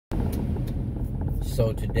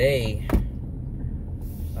So today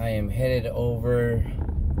I am headed over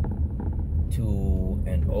to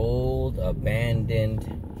an old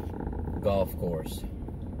abandoned golf course,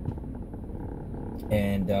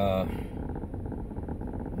 and I'm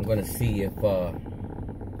gonna see if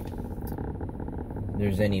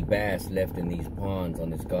there's any bass left in these ponds on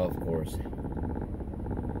this golf course.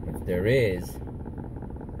 If there is,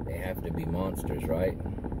 they have to be monsters, right?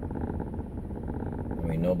 I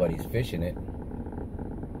mean, nobody's fishing it.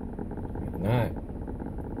 If not,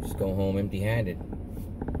 just go home empty-handed.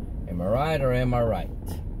 Am I right or am I right?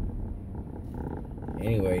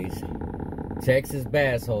 Anyways, Texas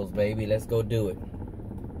bass holes, baby. Let's go do it.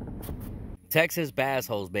 Texas bass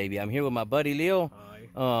holes, baby. I'm here with my buddy Leo.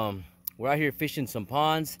 Hi. We're out here fishing some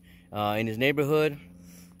ponds in his neighborhood,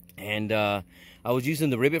 and I was using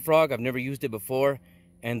the RIBBIT frog. I've never used it before,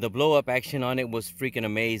 and the blow-up action on it was freaking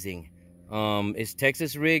amazing. It's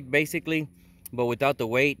Texas rigged basically, but without the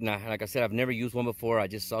weight. And like I said, I've never used one before. I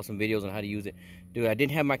just saw some videos on how to use it. Dude, I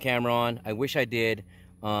didn't have my camera on. I wish I did,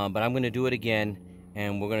 but I'm gonna do it again,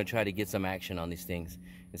 and we're gonna try to get some action on these things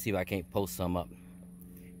and see if I can't post some up.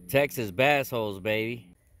 Texas bass holes, baby.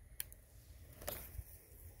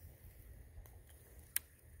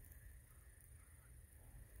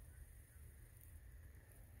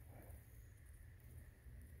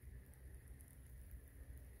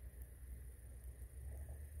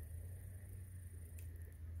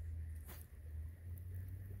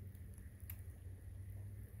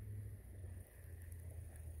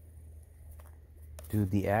 Dude,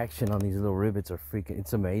 the action on these little ribbits are freaking,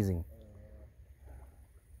 it's amazing.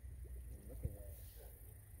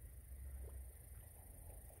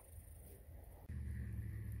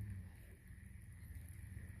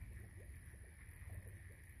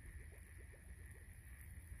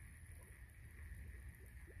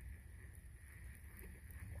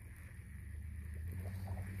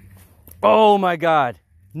 Oh my God,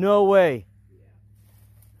 no way.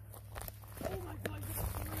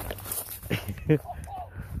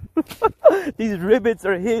 These ribbits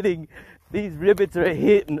are hitting. These ribbits are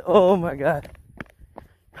hitting. Oh my God.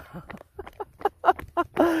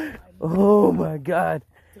 Oh my God.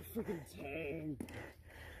 It's a freaking tang.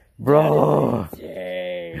 Bro.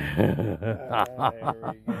 There we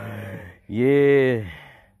go. Yeah.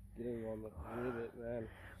 Getting on the ribbit, man.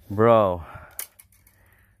 Bro.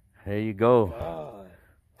 There you go. God.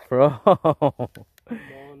 Bro.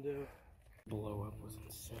 Blow up was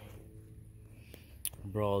insane.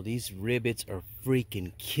 Bro, these ribbits are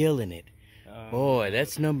freaking killing it. Boy,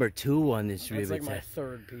 that's number 2 on this ribbit. That's like my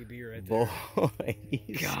third PB right there. Boy,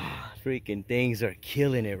 these freaking things are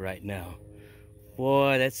killing it right now.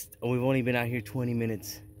 Boy, we've only been out here 20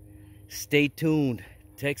 minutes. Stay tuned.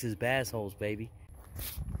 Texas bass holes, baby.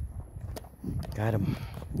 Got him.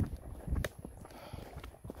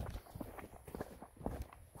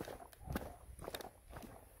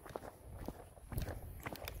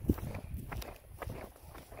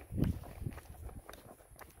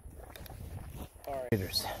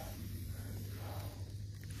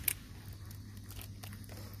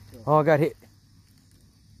 Oh, I got hit.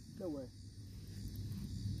 No way.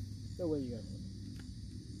 No way you got hit.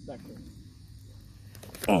 That quick.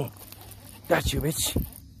 Oh, got you, bitch.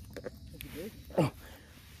 Oh.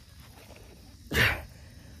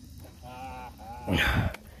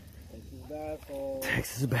 Texas bass holes.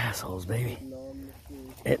 Texas bass holes, baby.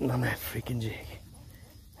 Hitting on that freaking jig.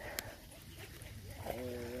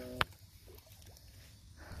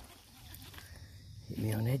 Hit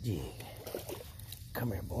me on that jig.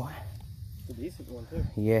 Come here, boy. It's a decent one, too.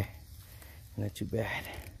 Yeah. Not too bad.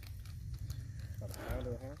 About a pound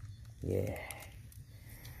and a half? Yeah.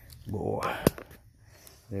 Boy.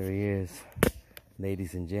 There he is.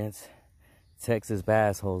 Ladies and gents. Texas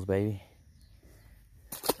bass holes, baby.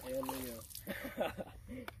 And Leo.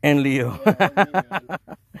 And Leo.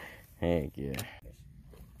 Heck yeah.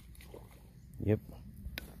 Yep.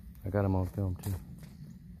 I got him on film, too.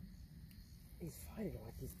 He's fighting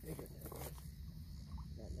like he's bigger than him.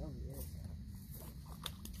 Yeah, no, he is.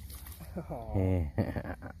 Oh,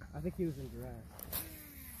 I think he was in drag.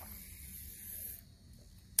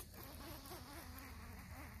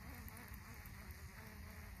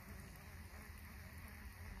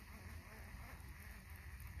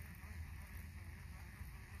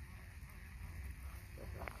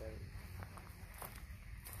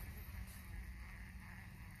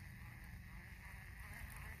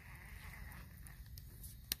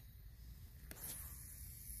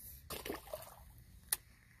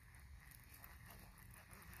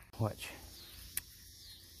 Watch.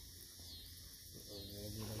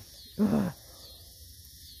 He's trying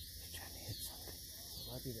to hit something. It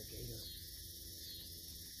might be the gator.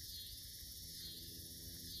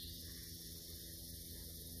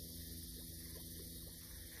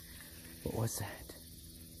 What's that?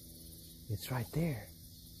 It's right there.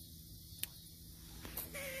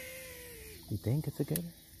 You think it's a gator?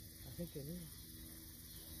 I think it is.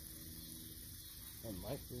 That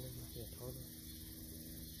might be. Let me see a photo.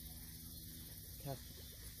 Cast it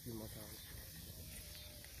a few more times.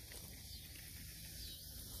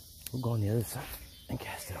 We'll go on the other side and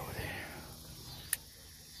cast it over there.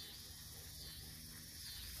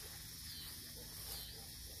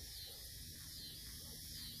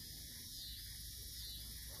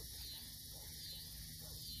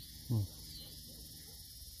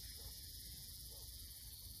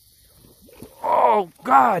 Oh,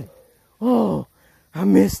 God. Oh, I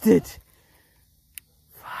missed it.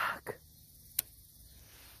 Fuck.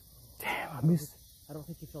 Damn, I missed it. I don't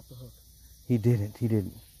think he felt the hook. He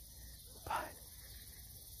didn't. But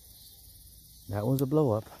that was a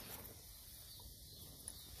blow up.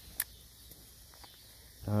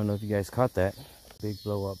 I don't know if you guys caught that. Big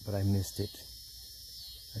blow up, but I missed it.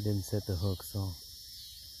 I didn't set the hook, so I'm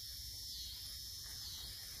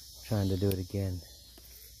trying to do it again.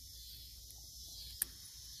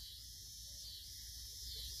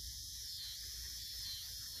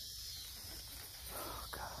 Oh,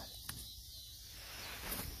 God.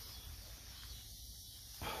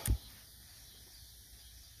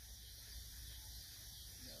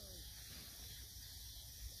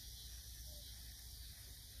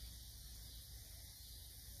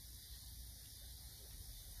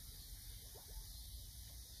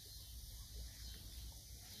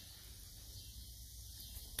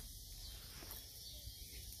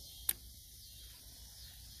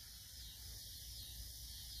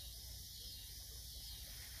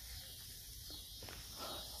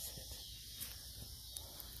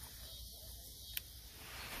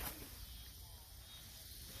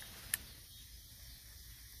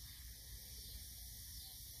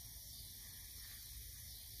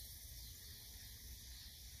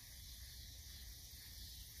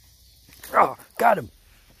 Oh, got him.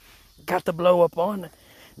 Got the blow up on it,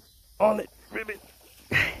 ribbit.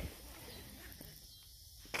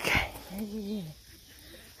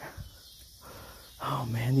 Oh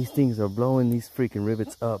man, these things are blowing these freaking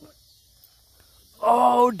rivets up.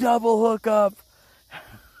 Oh, double hook up.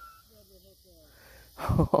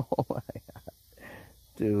 Oh my God.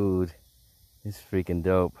 Dude, it's freaking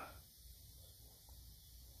dope.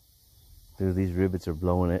 Dude, these rivets are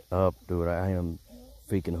blowing it up, dude. I am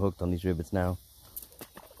freaking hooked on these rivets now.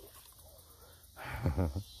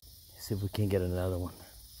 See if we can get another one.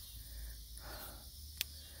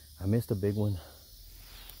 I missed a big one.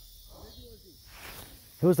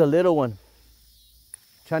 It was a little one.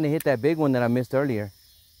 Trying to hit that big one that I missed earlier.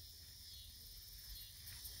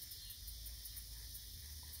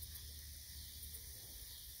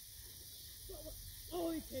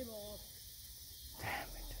 Oh, he came off. Damn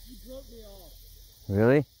it. He broke me off.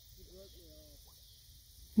 Really? He broke me off.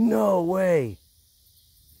 No way.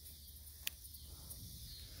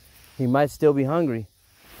 He might still be hungry.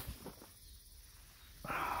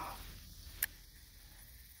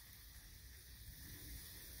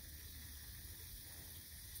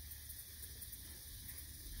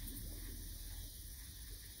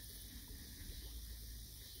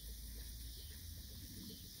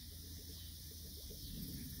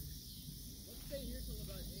 Let's stay here till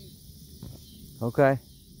about 8. Okay. I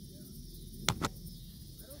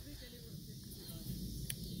don't think anyone fixes behind me.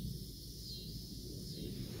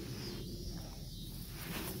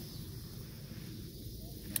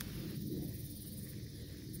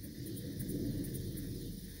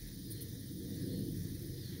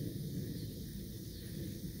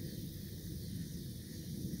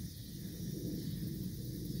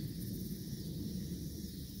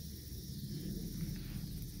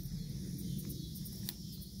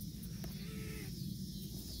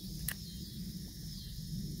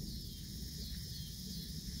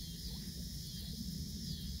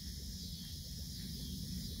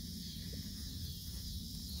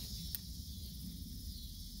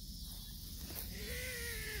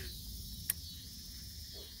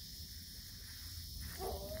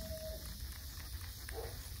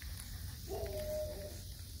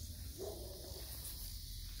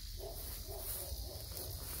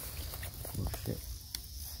 Oh shit.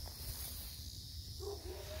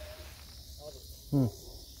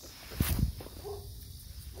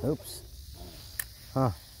 Oops.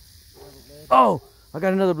 Huh. Oh, I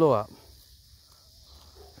got another blowout.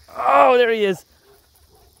 Oh, there he is.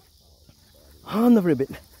 On the ribbit.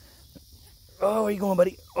 Oh, where you going,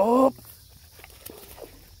 buddy? Oh.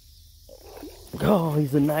 Oh,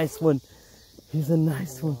 he's a nice one. He's a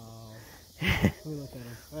nice one. Let me look at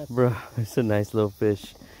him. Bro, it's a nice little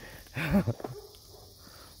fish.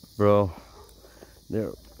 Bro,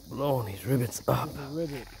 They're blowing these rivets up. This is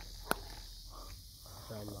ribbit.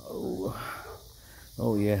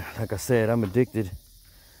 Oh yeah, like I said, I'm addicted.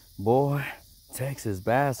 Boy, Texas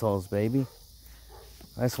bass holes, baby.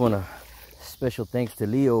 I just want to special thanks to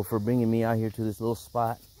Leo for bringing me out here to this little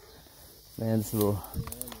spot. Man, this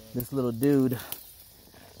little dude,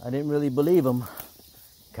 I didn't really believe him.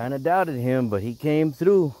 Kind of doubted him, but he came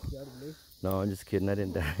through. No, I'm just kidding. I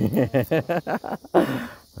didn't doubt.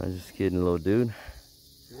 I'm just kidding, little dude.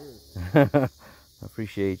 I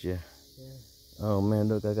appreciate you. Yeah. Oh man,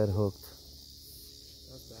 look, I got hooked.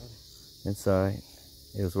 That's bad. It's alright.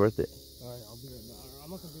 It was worth it. Alright, I'll be right back. I'm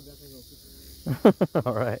not gonna be back in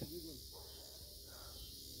Alright.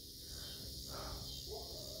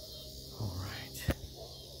 Alright.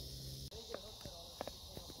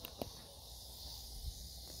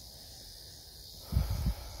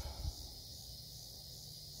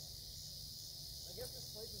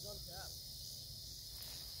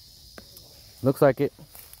 Looks like it.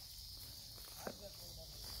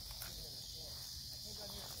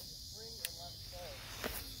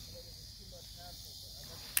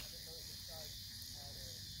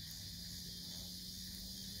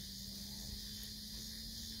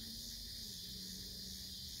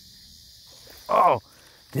 Oh,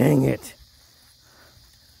 dang it.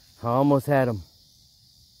 I almost had him.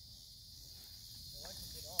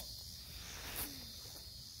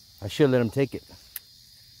 I should let him take it.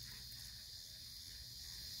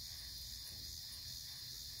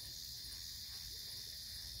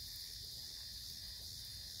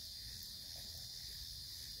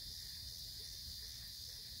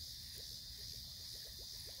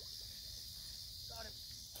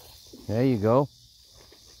 There you go.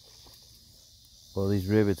 Well, these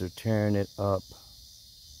rivets are tearing it up.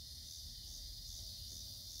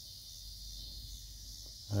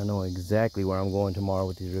 I know exactly where I'm going tomorrow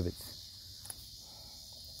with these rivets.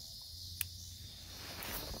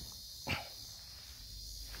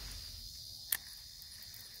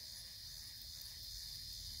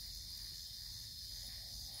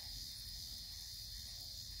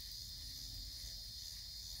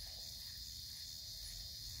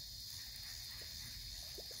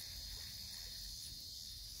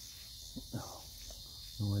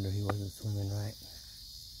 No wonder he wasn't swimming right.